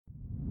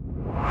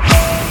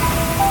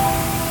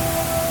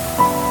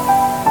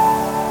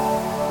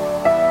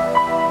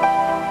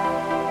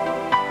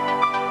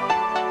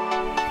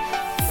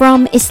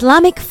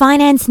Islamic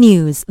Finance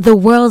News, the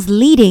world's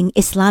leading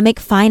Islamic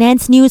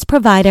finance news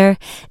provider,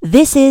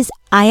 this is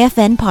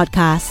IFN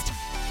Podcast.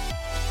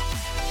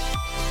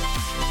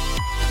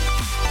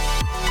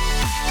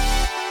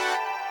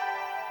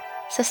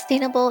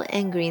 Sustainable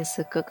and green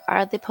sukuk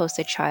are the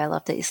poster child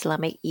of the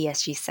Islamic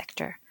ESG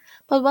sector.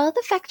 But what are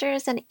the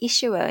factors an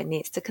issuer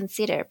needs to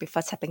consider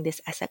before tapping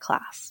this asset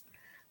class?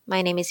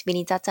 My name is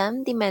Vinita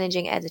Tam, the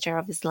managing editor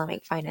of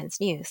Islamic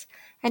Finance News,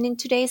 and in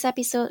today's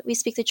episode, we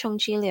speak to Chong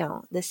Chi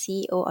Leong, the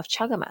CEO of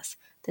Chagamas,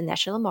 the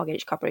National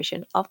Mortgage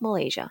Corporation of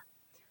Malaysia.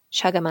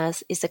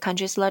 Chagamas is the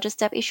country's largest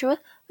debt issuer,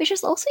 which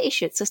has also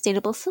issued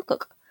sustainable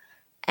sukuk.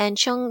 And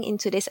Chong, in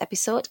today's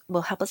episode,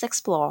 will help us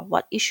explore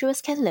what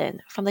issuers can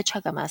learn from the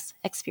Chagamas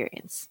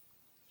experience.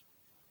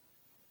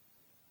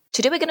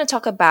 Today we're going to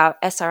talk about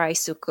SRI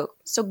Sukuk.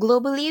 So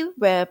globally,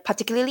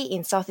 particularly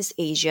in Southeast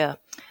Asia,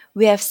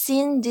 we have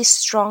seen this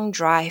strong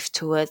drive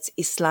towards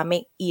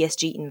Islamic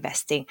ESG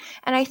investing.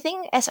 And I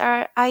think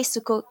SRI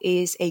Sukuk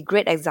is a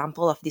great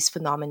example of this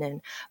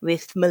phenomenon,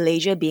 with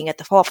Malaysia being at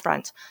the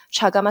forefront.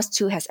 Chagamas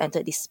too has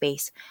entered this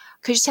space.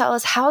 Could you tell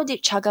us, how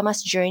did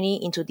Chagamas'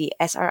 journey into the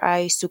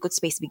SRI Sukuk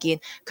space begin?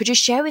 Could you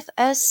share with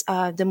us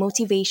the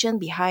motivation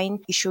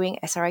behind issuing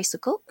SRI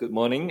Sukuk? Good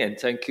morning and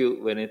thank you,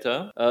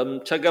 Vanita.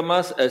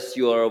 Chagamas, as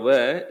you are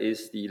aware,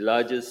 is the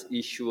largest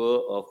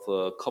issuer of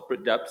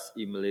corporate debts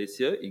in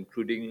Malaysia,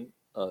 including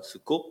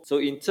Sukuk. So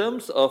in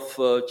terms of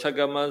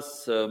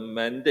Chagamas'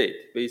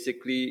 mandate,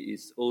 basically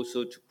is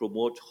also to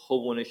promote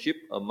home ownership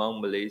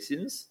among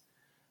Malaysians,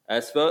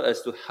 as well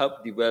as to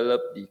help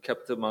develop the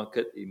capital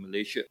market in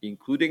Malaysia,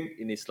 including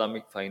in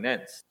Islamic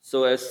finance.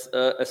 So as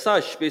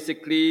such,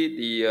 basically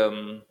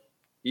the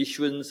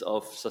issuance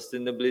of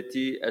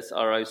sustainability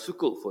SRI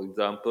Sukuk, for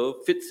example,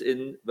 fits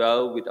in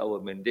well with our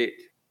mandate.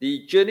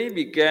 The journey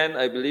began,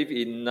 I believe,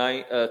 in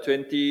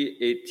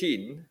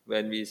 2018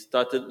 when we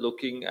started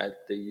looking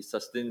at the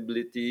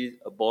sustainability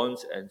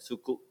bonds and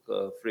Sukuk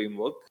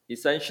framework,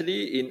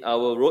 essentially in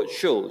our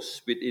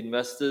roadshows with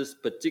investors,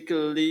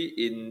 particularly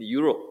in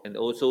Europe and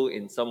also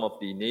in some of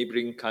the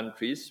neighboring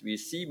countries. We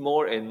see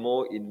more and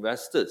more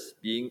investors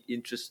being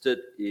interested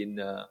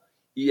in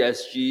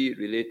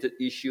ESG-related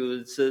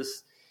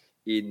issuances,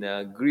 in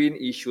green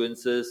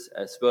issuances,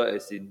 as well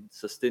as in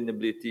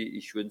sustainability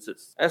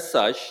issuances. As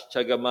such,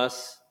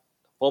 Chagamas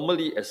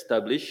formally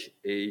established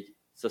a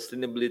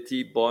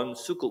sustainability bond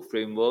Sukuk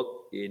framework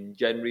in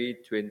January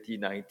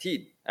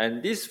 2019.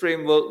 And this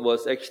framework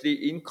was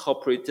actually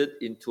incorporated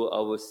into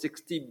our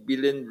 60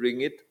 billion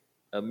ringgit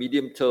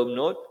medium-term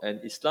note and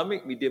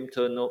Islamic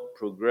medium-term note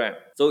program.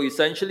 So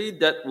essentially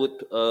that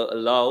would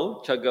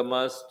allow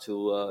Chagamas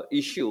to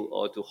issue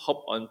or to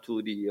hop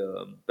onto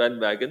the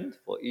bandwagon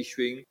for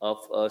issuing of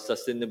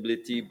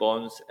sustainability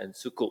bonds and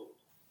Sukuk.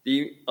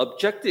 The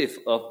objective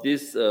of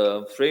this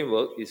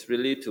framework is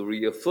really to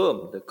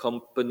reaffirm the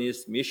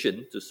company's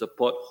mission to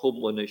support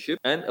home ownership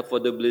and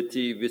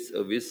affordability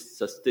vis-a-vis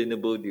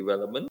sustainable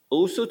development.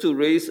 Also to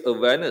raise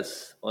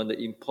awareness on the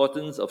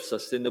importance of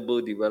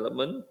sustainable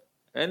development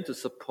and to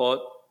support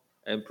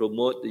and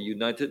promote the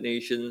United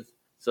Nations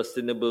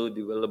Sustainable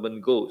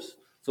Development Goals.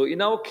 So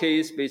in our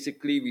case,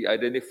 basically, we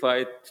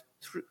identified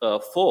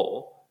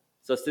four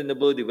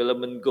Sustainable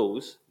Development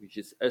Goals, which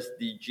is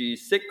SDG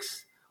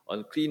 6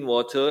 on clean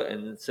water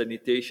and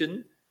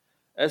sanitation,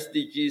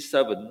 SDG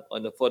 7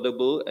 on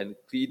affordable and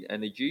clean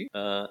energy,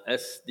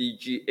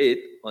 SDG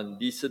 8 on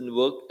decent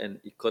work and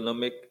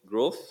economic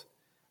growth,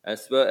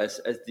 as well as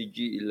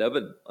SDG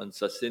 11 on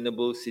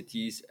sustainable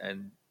cities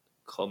and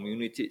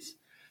communities.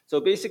 So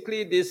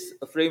basically, this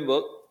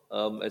framework,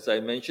 as I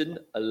mentioned,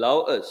 allow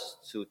us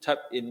to tap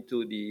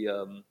into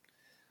the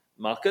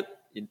market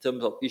in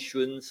terms of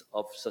issuance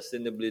of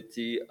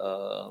sustainability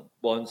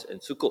bonds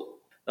and Sukuk.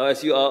 Now,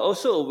 as you are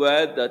also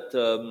aware that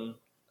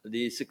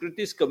the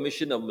Securities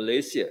Commission of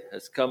Malaysia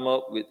has come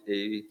up with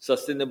a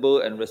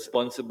sustainable and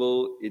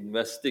responsible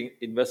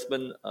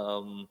investment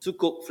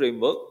Sukuk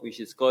framework,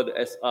 which is called the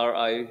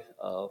SRI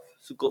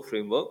Sukuk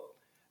framework.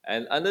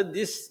 And under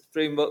this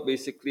framework,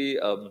 basically,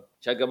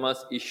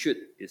 Chagamas issued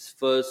its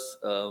first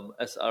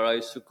SRI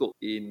Sukuk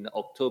in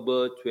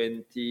October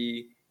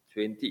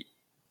 2020.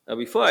 Now,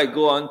 before I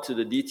go on to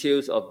the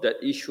details of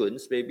that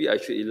issuance, maybe I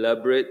should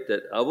elaborate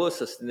that our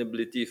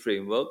sustainability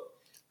framework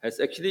has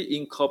actually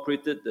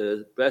incorporated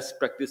the best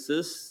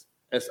practices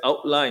as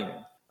outlined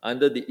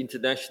under the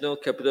International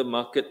Capital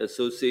Market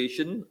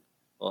Association,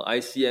 or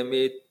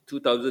ICMA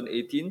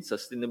 2018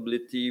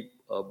 Sustainability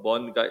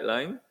Bond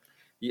Guideline,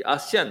 the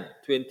ASEAN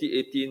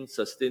 2018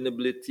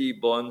 Sustainability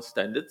Bond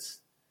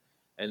Standards,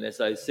 and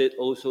as I said,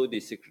 also the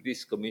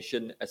Securities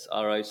Commission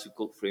SRI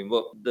Sukuk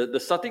framework. The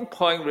starting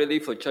point really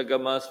for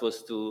Chagamas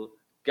was to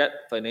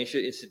get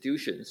financial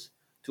institutions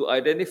to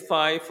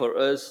identify for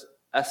us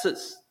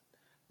assets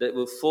that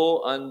will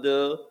fall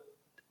under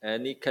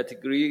any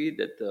category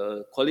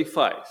that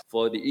qualifies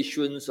for the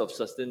issuance of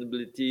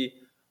sustainability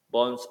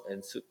bonds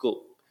and Sukuk.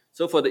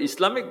 So for the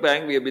Islamic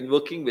Bank, we have been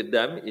working with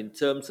them in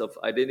terms of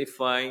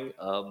identifying,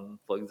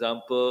 for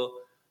example,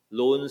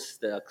 loans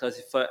that are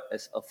classified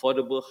as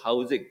affordable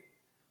housing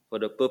for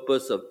the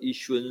purpose of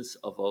issuance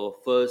of our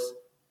first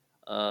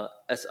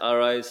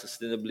SRI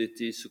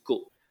Sustainability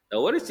Sukuk. Now,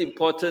 what is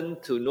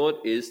important to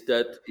note is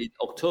that in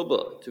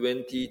October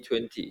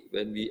 2020,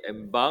 when we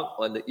embarked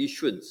on the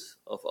issuance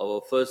of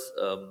our first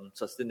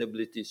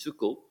Sustainability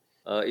Sukuk,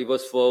 it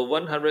was for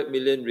 100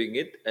 million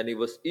ringgit, and it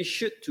was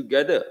issued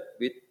together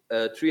with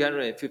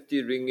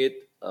 350 ringgit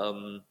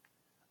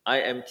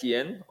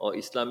IMTN, or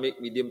Islamic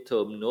Medium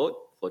Term Note,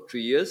 for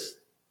 3 years.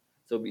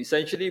 So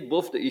essentially,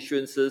 both the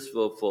issuances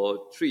were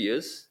for 3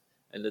 years,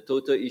 and the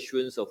total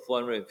issuance of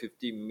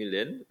 450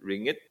 million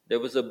ringgit. There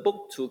was a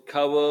book to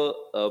cover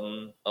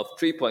of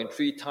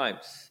 3.3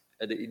 times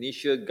at the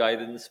initial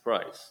guidance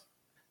price.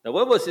 Now,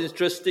 what was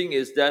interesting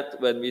is that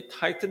when we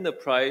tightened the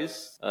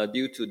price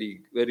due to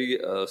the very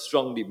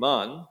strong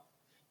demand,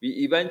 we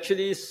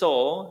eventually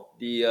saw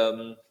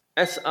the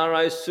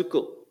SRI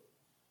Sukuk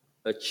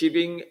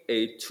achieving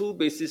a 2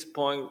 basis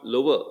point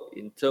lower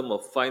in terms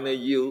of final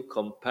yield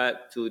compared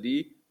to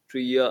the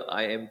 3-year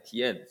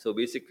IMTN. So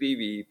basically,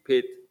 we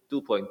paid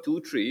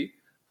 2.23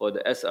 for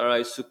the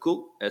SRI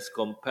Sukuk as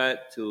compared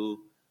to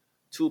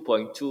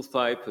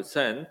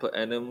 2.25% per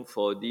annum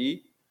for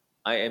the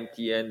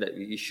IMTN that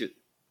we issued.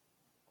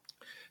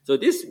 So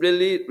this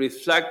really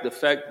reflects the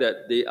fact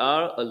that there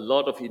are a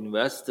lot of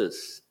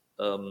investors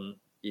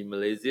in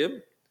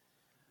Malaysia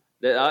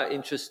that are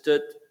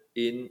interested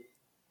in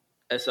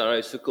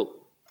SRI Sukuk.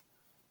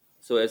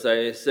 So as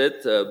I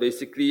said,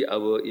 basically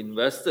our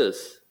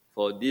investors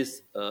for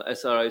this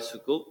SRI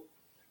Sukuk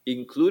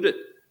included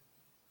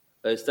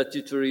a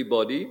statutory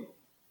body,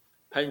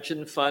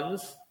 pension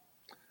funds,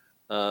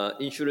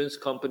 insurance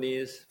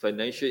companies,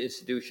 financial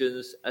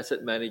institutions,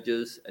 asset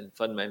managers, and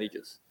fund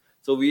managers.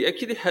 So we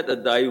actually had a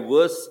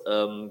diverse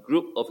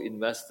group of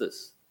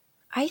investors.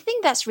 I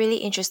think that's really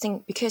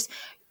interesting because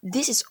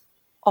this is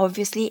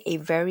obviously a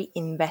very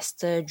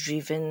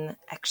investor-driven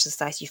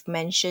exercise. You've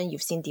mentioned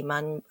you've seen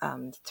demand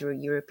through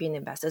European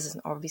investors,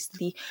 and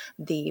obviously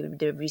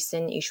the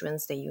recent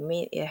issuance that you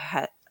made, it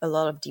had a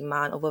lot of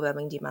demand,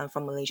 overwhelming demand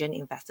from Malaysian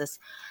investors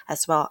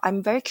as well.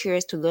 I'm very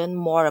curious to learn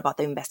more about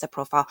the investor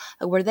profile.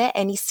 Were there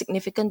any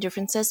significant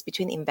differences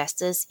between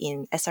investors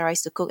in SRI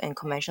Sukuk and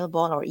conventional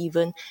bond, or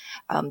even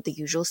the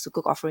usual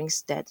Sukuk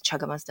offerings that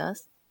Chagamas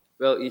does?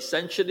 Well,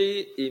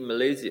 essentially in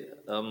Malaysia,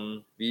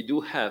 we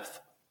do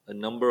have a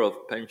number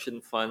of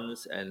pension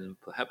funds and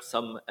perhaps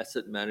some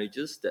asset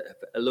managers that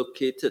have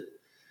allocated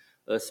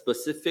a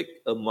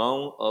specific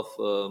amount of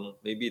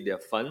maybe their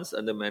funds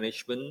under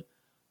management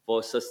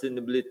for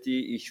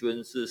sustainability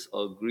issuances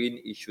or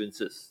green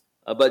issuances.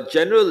 But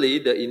generally,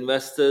 the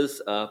investors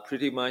are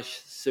pretty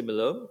much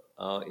similar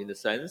in a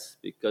sense,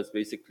 because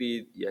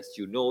basically, as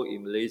you know,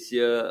 in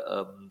Malaysia,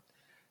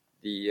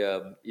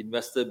 the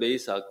investor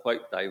base are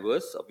quite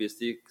diverse,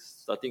 obviously,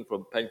 starting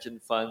from pension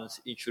funds,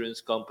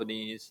 insurance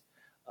companies,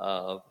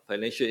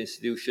 financial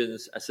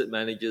institutions, asset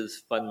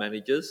managers, fund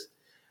managers.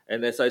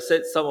 And as I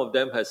said, some of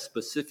them have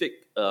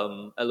specific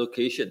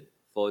allocation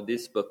for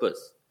this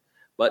purpose.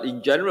 But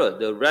in general,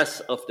 the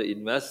rest of the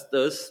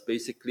investors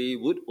basically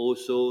would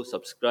also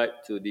subscribe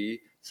to the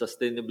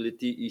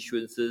sustainability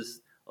issuances,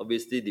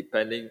 obviously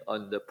depending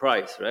on the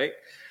price, right?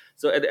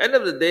 So at the end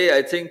of the day,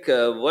 I think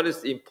what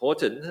is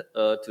important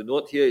to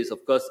note here is,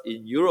 of course,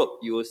 in Europe,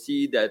 you will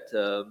see that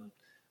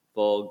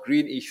for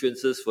green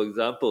issuances, for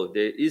example,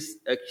 there is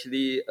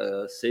actually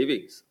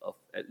savings of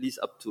at least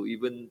up to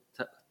even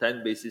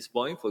 10 basis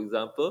points, for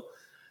example,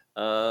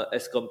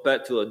 as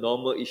compared to a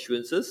normal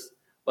issuances.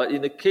 But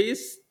in the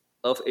case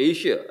of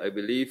Asia, I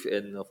believe,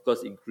 and of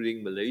course,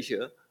 including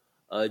Malaysia,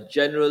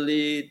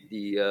 generally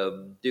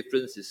the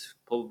difference is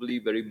probably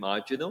very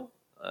marginal.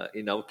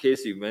 In our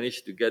case, we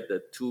managed to get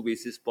the 2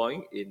 basis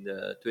point in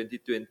the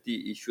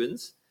 2020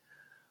 issuance.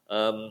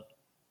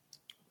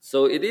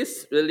 So it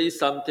is really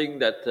something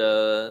that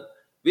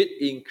with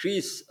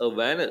increased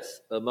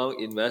awareness among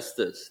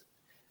investors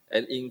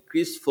and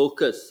increased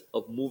focus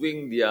of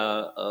moving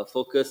their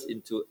focus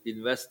into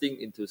investing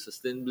into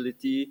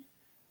sustainability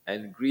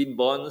and green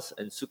bonds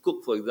and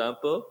sukuk, for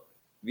example,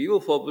 we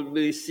will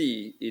probably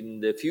see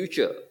in the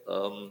future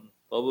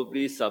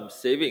probably some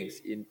savings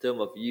in terms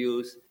of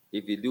yields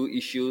if we do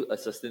issue a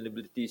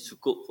sustainability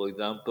sukuk, for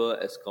example,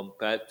 as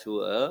compared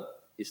to a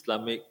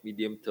Islamic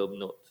medium-term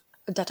note.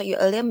 Dr. You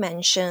earlier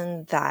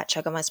mentioned that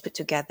Chagamas put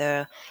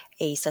together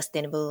a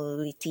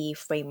sustainability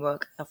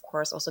framework, of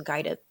course, also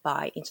guided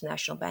by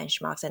international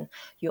benchmarks, and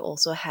you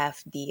also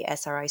have the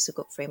SRI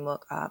Sukuk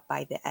framework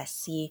by the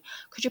SC.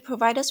 Could you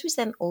provide us with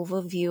an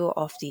overview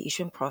of the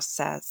issuing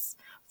process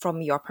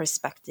from your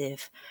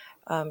perspective?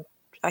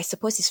 I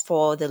suppose it's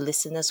for the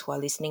listeners who are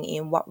listening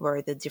in. What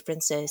were the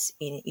differences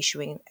in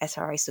issuing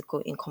SRI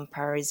Sukuk in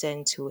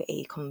comparison to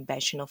a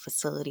conventional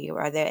facility?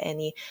 Or are there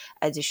any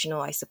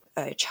additional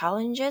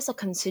challenges or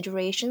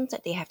considerations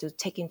that they have to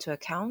take into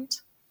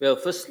account? Well,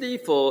 firstly,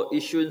 for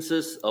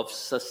issuances of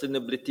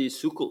sustainability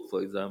sukuk,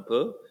 for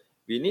example,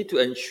 we need to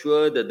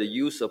ensure that the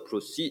use of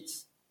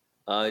proceeds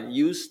are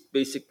used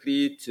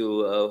basically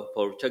to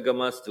for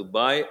Chagamas to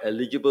buy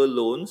eligible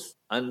loans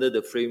under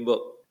the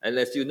framework. And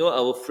as you know,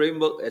 our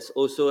framework has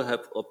also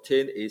have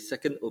obtained a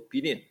second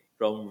opinion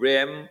from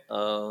RAM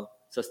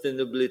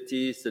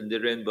Sustainability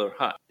Sdn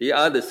Bhd. They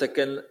are the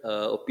second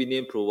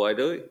opinion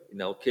provider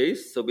in our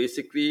case. So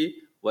basically,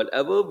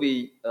 whatever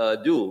we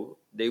do,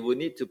 they will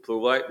need to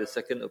provide the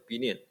second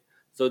opinion.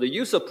 So the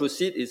use of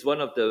proceeds is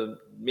one of the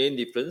main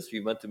difference. We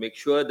want to make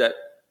sure that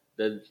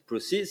the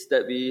proceeds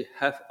that we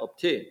have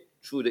obtained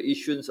through the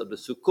issuance of the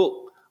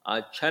sukuk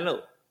are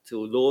channeled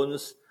to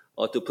loans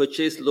or to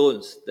purchase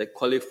loans that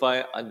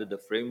qualify under the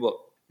framework.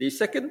 The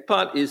second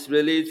part is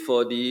really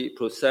for the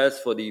process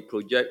for the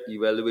project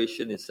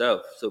evaluation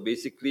itself. So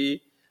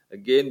basically,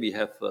 again, we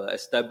have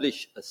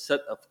established a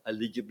set of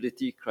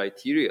eligibility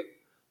criteria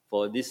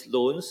for these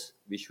loans,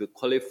 which will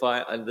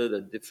qualify under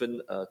the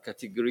different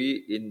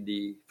category in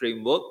the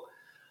framework.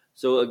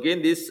 So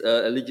again, this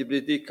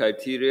eligibility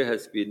criteria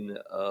has been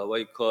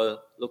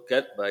looked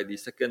at by the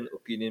second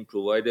opinion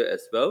provider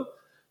as well.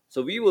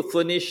 So we will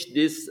furnish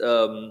this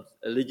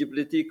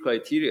eligibility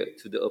criteria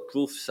to the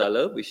approved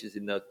seller, which is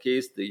in our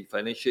case the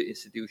financial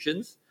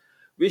institutions,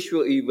 which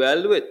will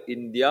evaluate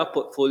in their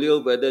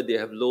portfolio whether they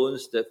have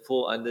loans that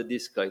fall under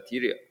this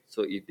criteria.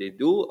 So if they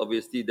do,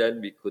 obviously then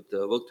we could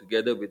work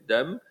together with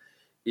them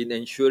in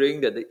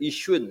ensuring that the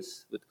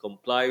issuance would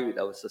comply with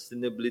our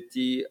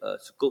sustainability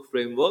sukuk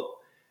framework,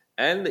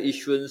 and the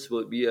issuance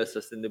will be a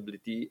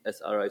sustainability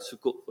SRI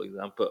sukuk, for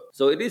example.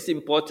 So it is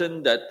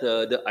important that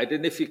the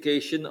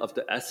identification of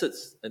the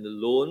assets and the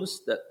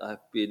loans that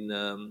have been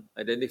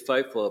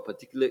identified for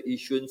particular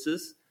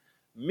issuances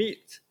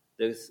meet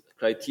the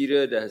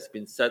criteria that has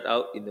been set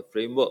out in the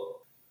framework.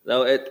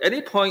 Now, at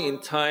any point in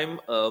time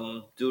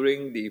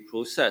during the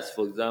process,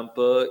 for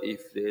example,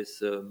 if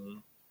there's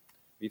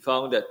we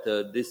found that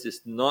this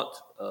is not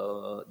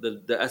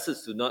the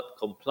assets do not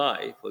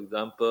comply, for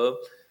example,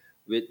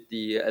 with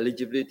the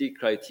eligibility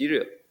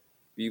criteria,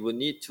 we will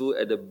need to,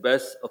 at the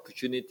best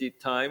opportune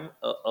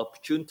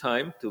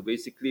time, to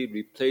basically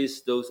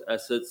replace those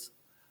assets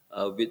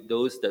with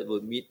those that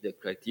will meet the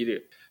criteria.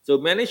 So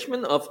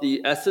management of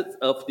the assets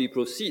of the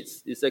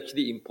proceeds is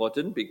actually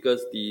important,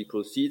 because the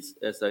proceeds,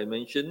 as I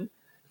mentioned,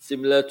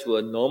 similar to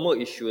a normal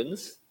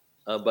issuance,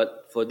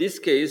 but for this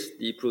case,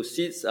 the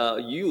proceeds are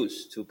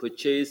used to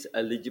purchase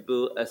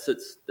eligible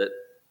assets that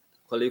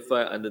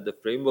qualify under the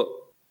framework.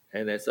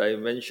 And as I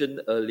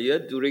mentioned earlier,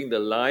 during the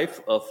life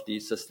of the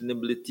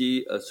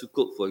sustainability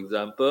sukuk, for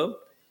example,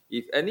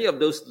 if any of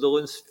those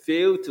loans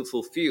fail to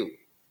fulfill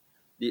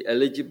the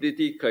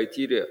eligibility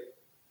criteria,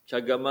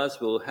 Chagamas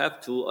will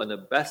have to, on a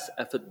best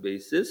effort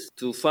basis,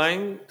 to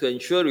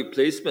ensure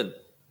replacement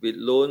with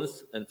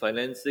loans and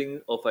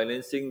financing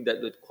that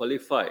would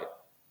qualify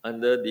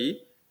under the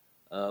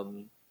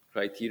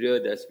criteria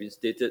that's been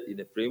stated in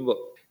the framework.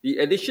 The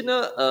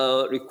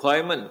additional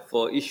requirement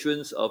for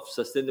issuance of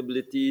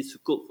sustainability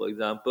sukuk, for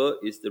example,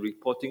 is the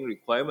reporting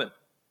requirement,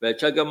 where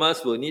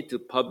Chagamas will need to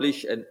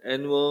publish an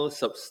annual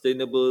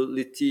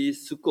sustainability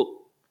sukuk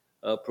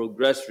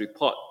progress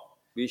report,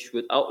 which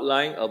would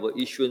outline our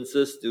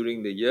issuances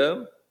during the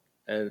year,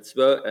 as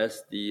well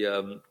as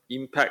the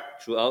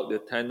impact throughout the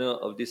tenure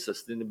of this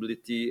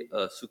sustainability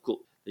sukuk,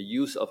 the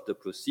use of the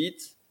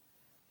proceeds,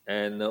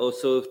 and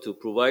also to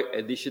provide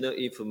additional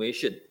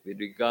information with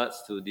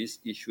regards to these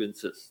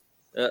issuances.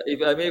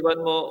 If I may,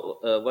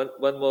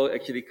 one more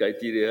actually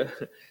criteria,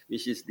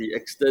 which is the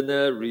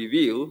external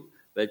review,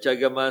 where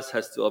Chagamas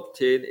has to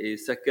obtain a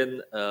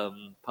second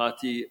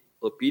party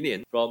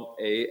opinion from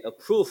a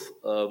approved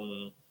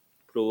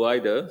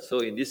provider. So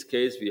in this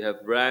case, we have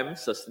RAM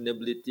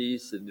Sustainability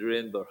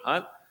Sdn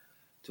Bhd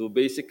to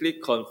basically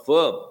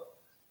confirm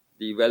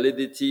the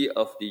validity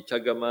of the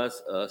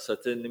Chagamas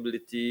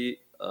sustainability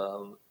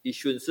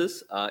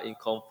issuances are in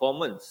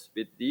conformance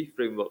with the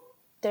framework.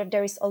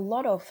 There is a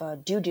lot of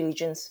due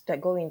diligence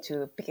that go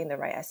into picking the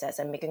right assets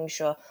and making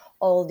sure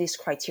all these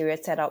criteria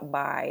set out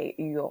by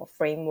your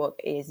framework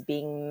is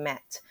being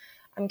met.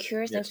 I'm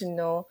curious now to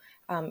know,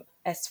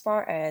 as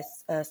far as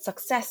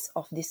success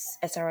of this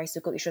SRI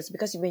sukuk issues,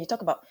 because when you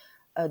talk about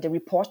the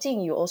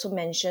reporting, you also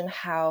mentioned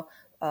how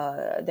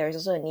there is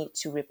also a need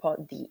to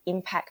report the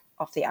impact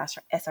of the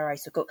SRI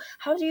sukuk.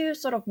 How do you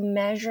sort of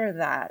measure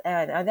that?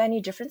 Are there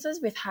any differences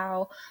with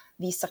how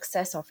the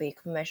success of a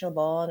conventional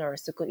bond or a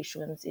sukuk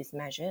issuance is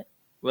measured?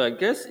 Well, I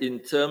guess in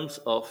terms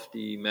of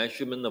the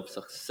measurement of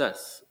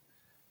success,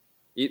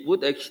 it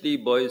would actually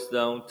boils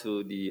down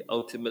to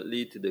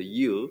ultimately to the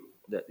yield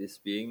that is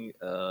being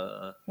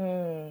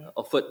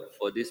offered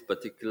for this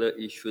particular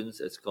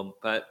issuance as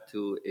compared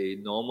to a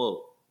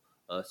normal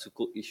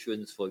sukuk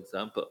issuance, for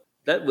example.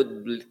 That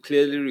would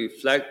clearly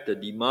reflect the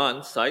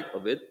demand side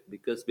of it,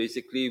 because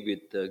basically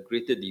with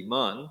greater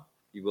demand,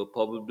 you will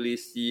probably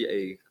see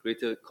a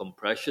greater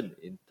compression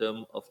in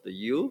terms of the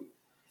yield,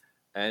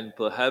 and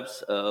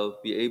perhaps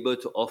be able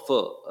to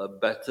offer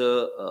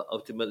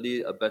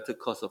ultimately a better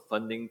cost of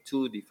funding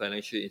to the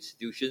financial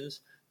institutions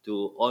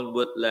to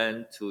onward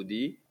lend to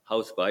the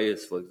house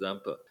buyers, for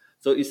example.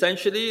 So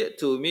essentially,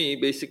 to me,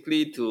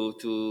 basically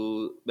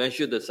to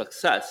measure the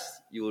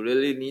success you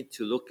really need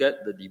to look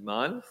at the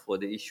demand for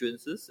the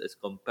issuances as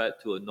compared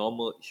to a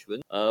normal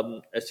issuance.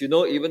 As you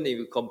know, even if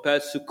you compare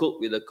Sukuk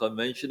with a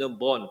conventional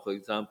bond, for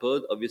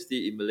example,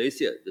 obviously in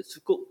Malaysia, the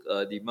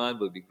Sukuk demand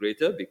will be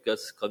greater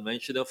because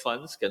conventional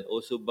funds can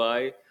also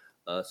buy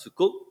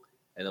Sukuk,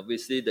 and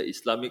obviously the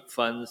Islamic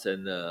funds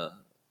and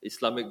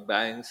Islamic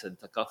banks and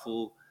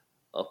takaful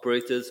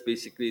operators,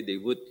 basically they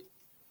would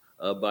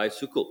buy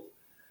Sukuk.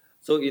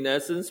 So in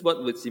essence,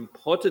 what was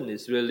important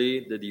is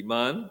really the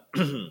demand,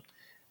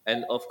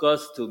 and of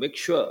course,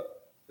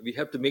 we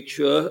have to make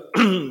sure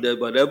that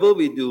whatever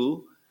we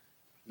do,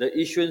 the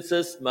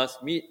issuances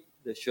must meet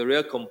the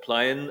Sharia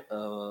compliant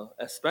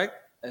aspect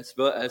as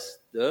well as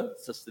the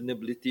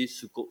sustainability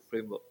Sukuk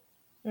framework.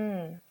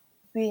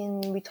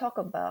 When we talk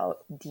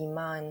about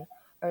demand,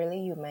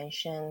 earlier you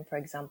mentioned, for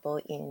example,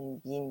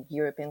 in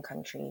European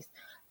countries,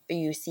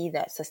 you see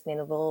that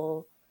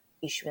sustainable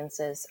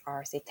issuances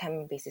are, say,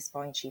 10 basis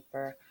points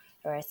cheaper,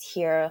 whereas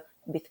here,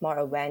 with more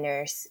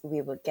awareness,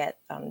 we would get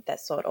that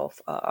sort of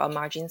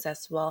margins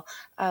as well.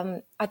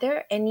 Are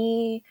there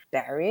any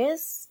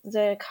barriers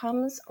that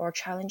comes or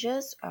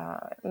challenges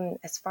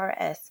as far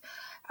as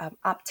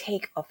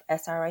uptake of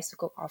SRI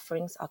Sukuk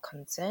offerings are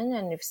concerned?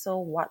 And if so,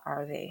 what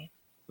are they?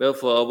 Well,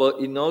 for our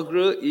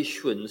inaugural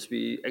issuance,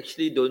 we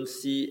actually don't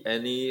see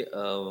any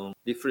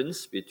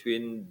difference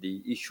between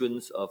the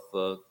issuance of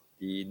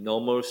the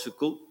normal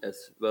Sukuk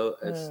as well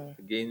as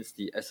against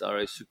the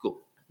SRI Sukuk.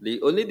 The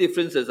only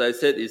difference, as I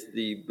said, is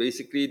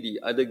basically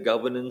the other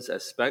governance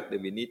aspect that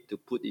we need to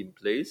put in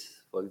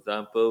place. For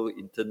example,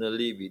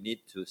 internally, we need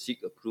to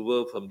seek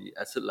approval from the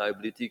Asset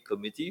Liability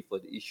Committee for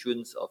the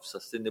issuance of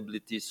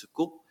sustainability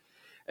Sukuk.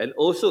 And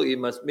also, it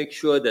must make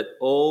sure that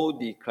all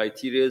the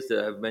criteria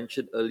that I've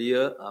mentioned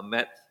earlier are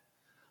met.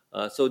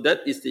 So that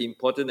is the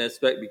important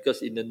aspect,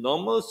 because in the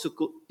normal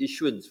Sukuk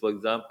issuance, for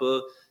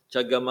example,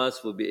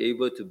 Chagamas will be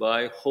able to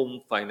buy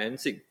home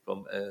financing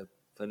from a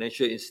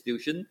financial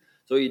institution.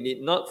 So it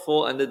need not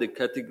fall under the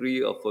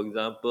category of, for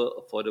example,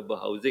 affordable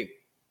housing.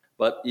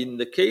 But in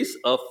the case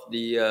of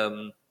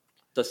the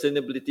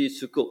sustainability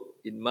Sukuk,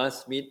 it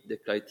must meet the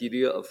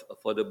criteria of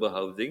affordable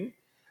housing.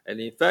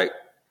 And in fact,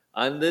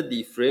 under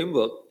the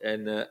framework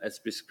and as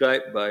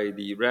prescribed by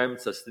the RAM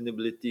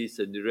Sustainability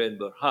Sendirian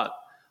Berhad,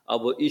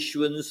 our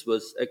issuance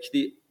was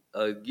actually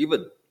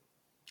given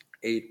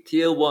a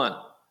Tier 1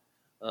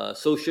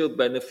 social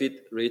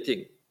benefit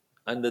rating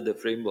under the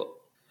framework.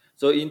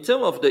 So in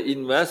terms of the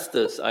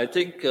investors, I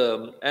think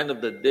end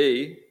of the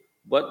day,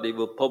 what they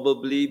will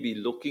probably be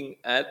looking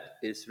at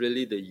is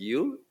really the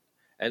yield.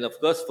 And of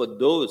course, for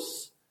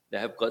those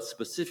that have got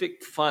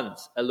specific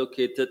funds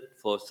allocated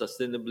for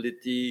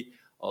sustainability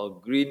or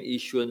green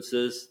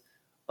issuances,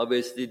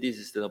 obviously this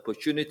is an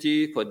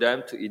opportunity for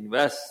them to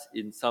invest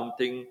in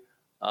something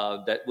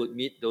that would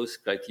meet those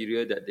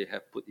criteria that they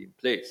have put in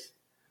place.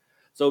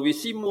 So we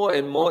see more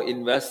and more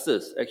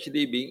investors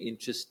actually being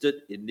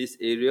interested in this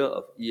area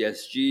of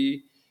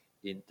ESG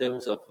in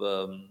terms of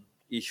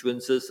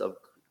issuances of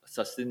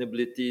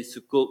sustainability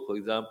Sukuk, for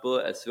example,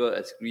 as well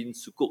as green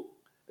Sukuk.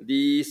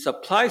 The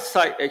supply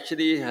side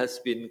actually has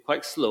been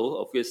quite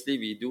slow. Obviously,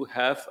 we do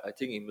have, I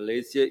think in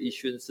Malaysia,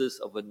 issuances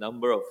of a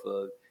number of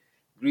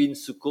green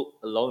Sukuk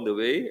along the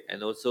way,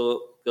 and also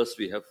because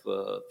we have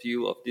a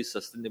few of these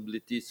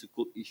sustainability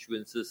Sukuk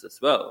issuances as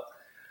well.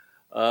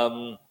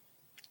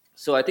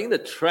 So I think the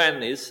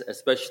trend is,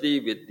 especially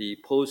with the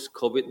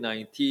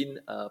post-COVID-19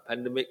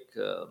 pandemic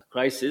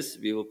crisis,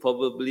 we will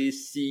probably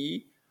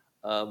see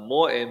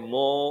more and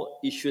more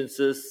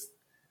issuances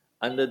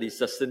under the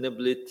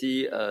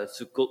sustainability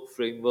Sukuk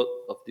framework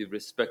of the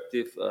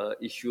respective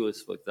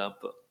issuers, for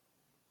example.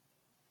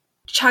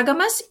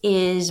 Chagamas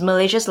is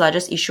Malaysia's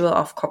largest issuer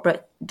of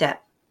corporate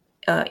debt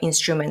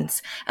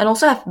instruments, and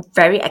also have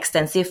very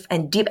extensive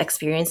and deep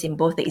experience in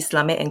both the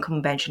Islamic and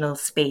conventional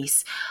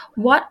space.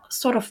 What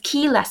sort of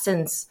key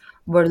lessons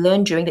were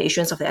learned during the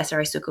issuance of the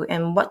SRI Sukuk,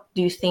 and what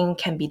do you think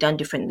can be done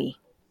differently?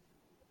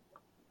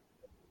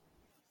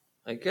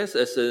 I guess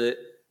as an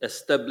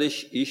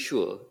established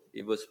issuer,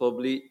 it was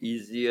probably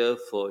easier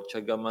for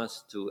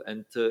Chagamas to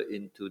enter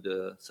into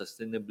the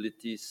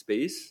sustainability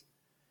space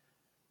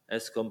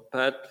as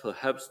compared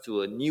perhaps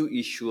to a new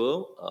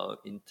issuer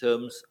in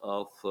terms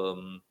of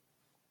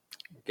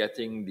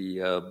getting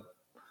the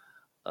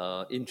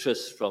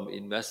interest from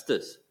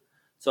investors.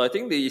 So I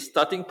think the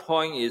starting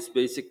point is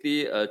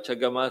basically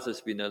Chagamas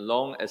has been a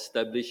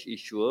long-established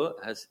issuer,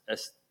 has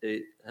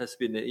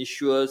been an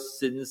issuer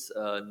since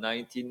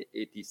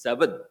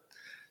 1987.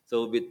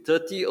 So with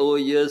 30 over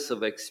years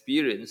of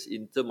experience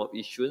in terms of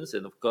issuance,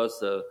 and of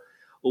course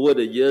over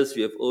the years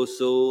we have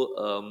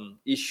also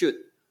issued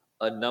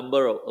a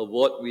number of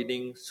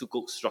award-winning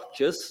Sukuk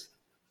structures,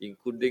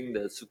 including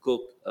the Sukuk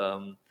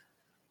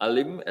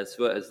Alim as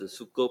well as the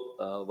Sukuk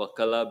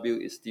Wakalah Bil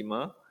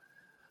Istimah.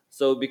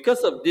 So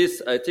because of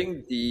this, I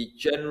think the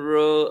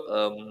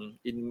general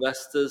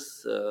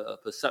investors'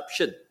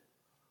 perception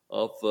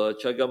of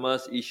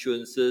Chagamas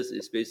issuances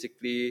is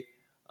basically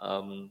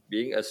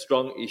being a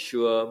strong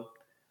issuer.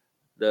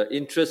 The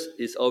interest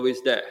is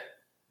always there.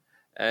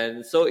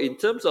 And so in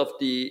terms of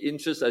the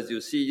interest, as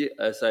you see,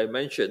 as I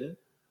mentioned,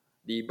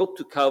 the book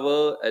to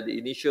cover at the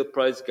initial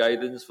price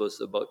guidance was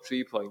about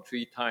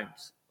 3.3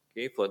 times,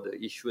 okay, for the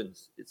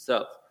issuance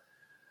itself.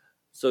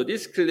 So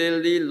this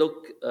clearly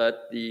look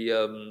at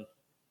the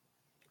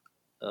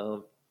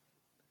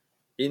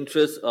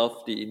interest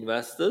of the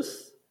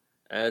investors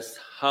as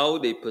how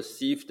they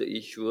perceive the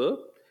issuer.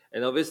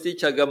 And obviously,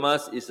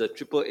 Cagamas is a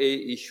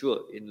AAA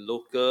issuer in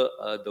local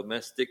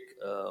domestic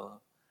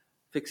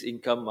fixed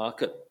income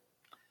market.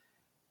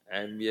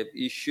 And we have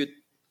issued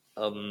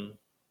a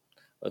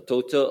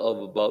total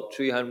of about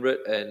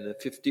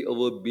 350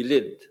 over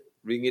billion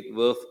ringgit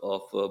worth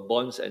of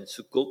bonds and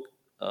sukuk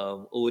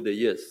over the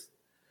years.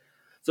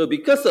 So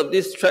because of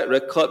this track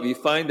record, we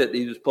find that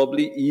it is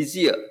probably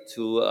easier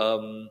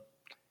to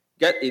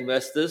get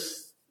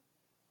investors.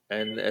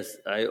 And as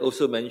I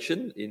also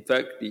mentioned, in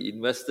fact, the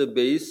investor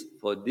base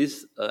for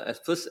this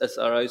first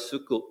SRI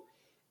sukuk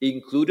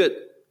included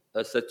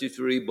a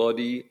statutory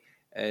body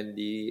and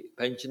the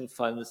pension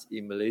funds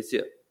in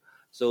Malaysia.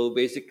 So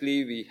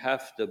basically, we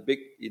have the big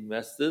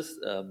investors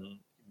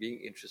being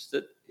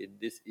interested in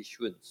this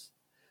issuance.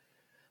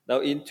 Now,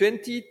 in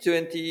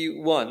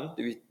 2021,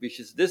 which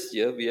is this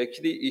year, we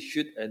actually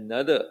issued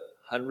another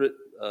 100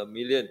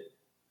 million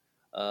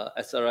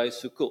SRI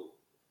sukuk.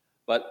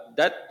 But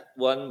that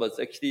one was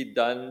actually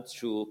done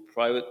through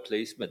private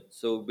placement.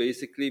 So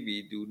basically,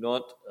 we do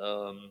not,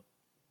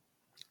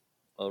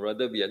 or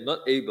rather, we are not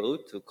able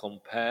to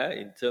compare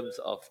in terms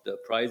of the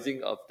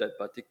pricing of that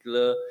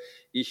particular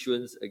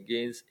issuance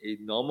against a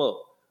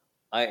normal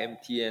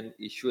IMTN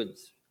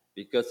issuance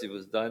because it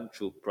was done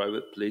through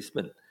private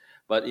placement.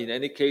 But in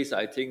any case,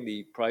 I think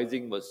the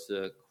pricing was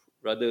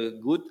rather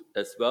good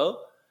as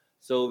well.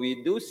 So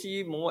we do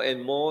see more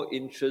and more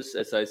interest,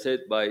 as I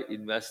said, by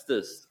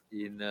investors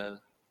in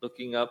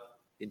looking up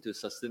into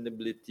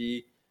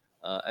sustainability,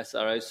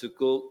 SRI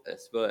sukuk,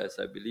 as well as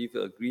I believe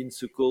a green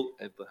sukuk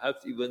and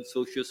perhaps even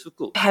social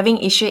sukuk. Having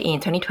issued in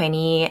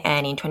 2020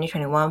 and in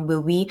 2021,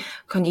 will we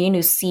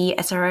continue to see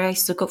SRI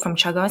sukuk from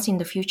Cagamas in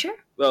the future?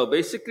 Well,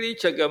 basically,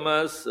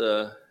 Cagamas,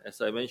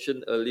 as I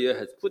mentioned earlier,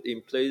 has put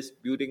in place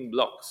building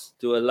blocks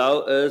to allow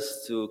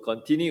us to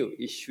continue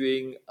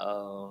issuing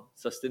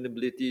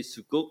sustainability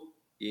sukuk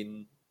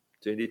in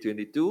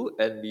 2022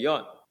 and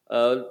beyond.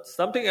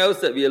 Something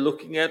else that we are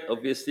looking at,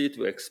 obviously,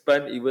 to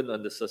expand even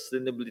on the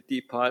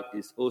sustainability part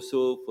is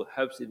also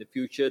perhaps in the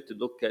future to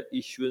look at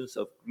issuance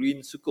of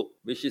green sukuk,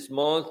 which is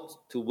more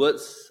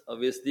towards,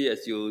 obviously,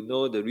 as you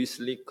know, the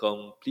recently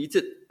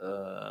completed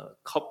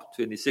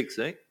COP26,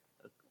 right?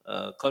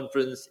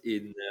 Conference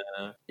in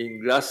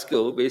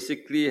Glasgow.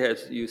 Basically,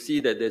 you see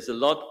that there's a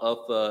lot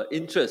of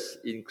interest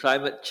in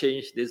climate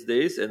change these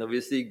days, and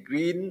obviously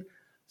green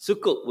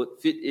sukuk would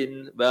fit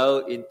in well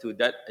into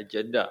that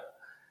agenda.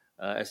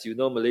 As you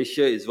know,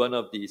 Malaysia is one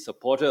of the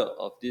supporters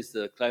of this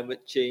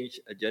climate change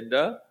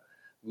agenda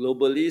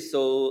globally.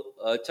 So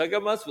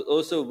Cagamas would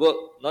also work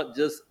not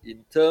just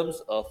in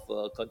terms of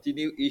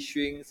continue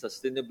issuing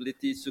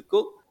sustainability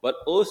sukuk, but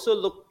also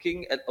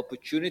looking at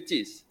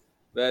opportunities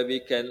where we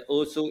can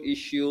also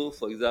issue,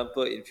 for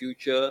example, in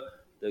future,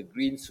 the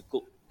green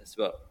sukuk as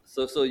well.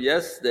 So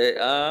yes,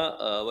 there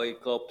are what you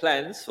call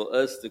plans for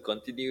us to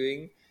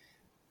continuing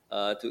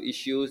to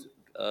issue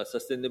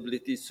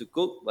sustainability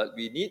sukuk, but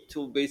we need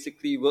to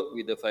basically work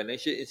with the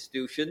financial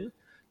institution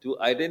to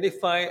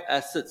identify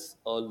assets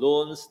or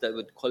loans that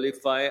would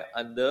qualify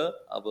under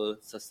our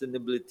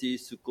sustainability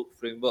sukuk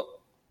framework.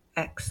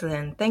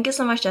 Excellent. Thank you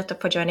so much, Dato',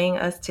 for joining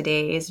us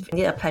today. It's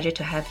indeed a pleasure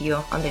to have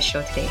you on the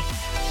show today.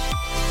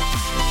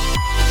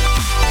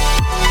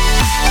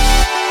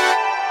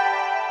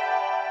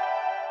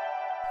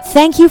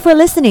 Thank you for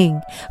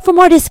listening. For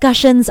more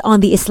discussions on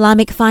the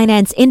Islamic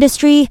finance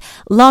industry,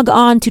 log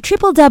on to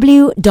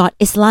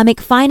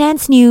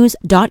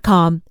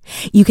www.islamicfinancenews.com.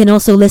 You can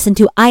also listen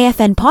to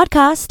IFN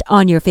Podcast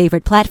on your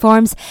favorite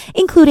platforms,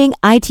 including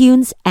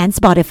iTunes and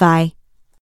Spotify.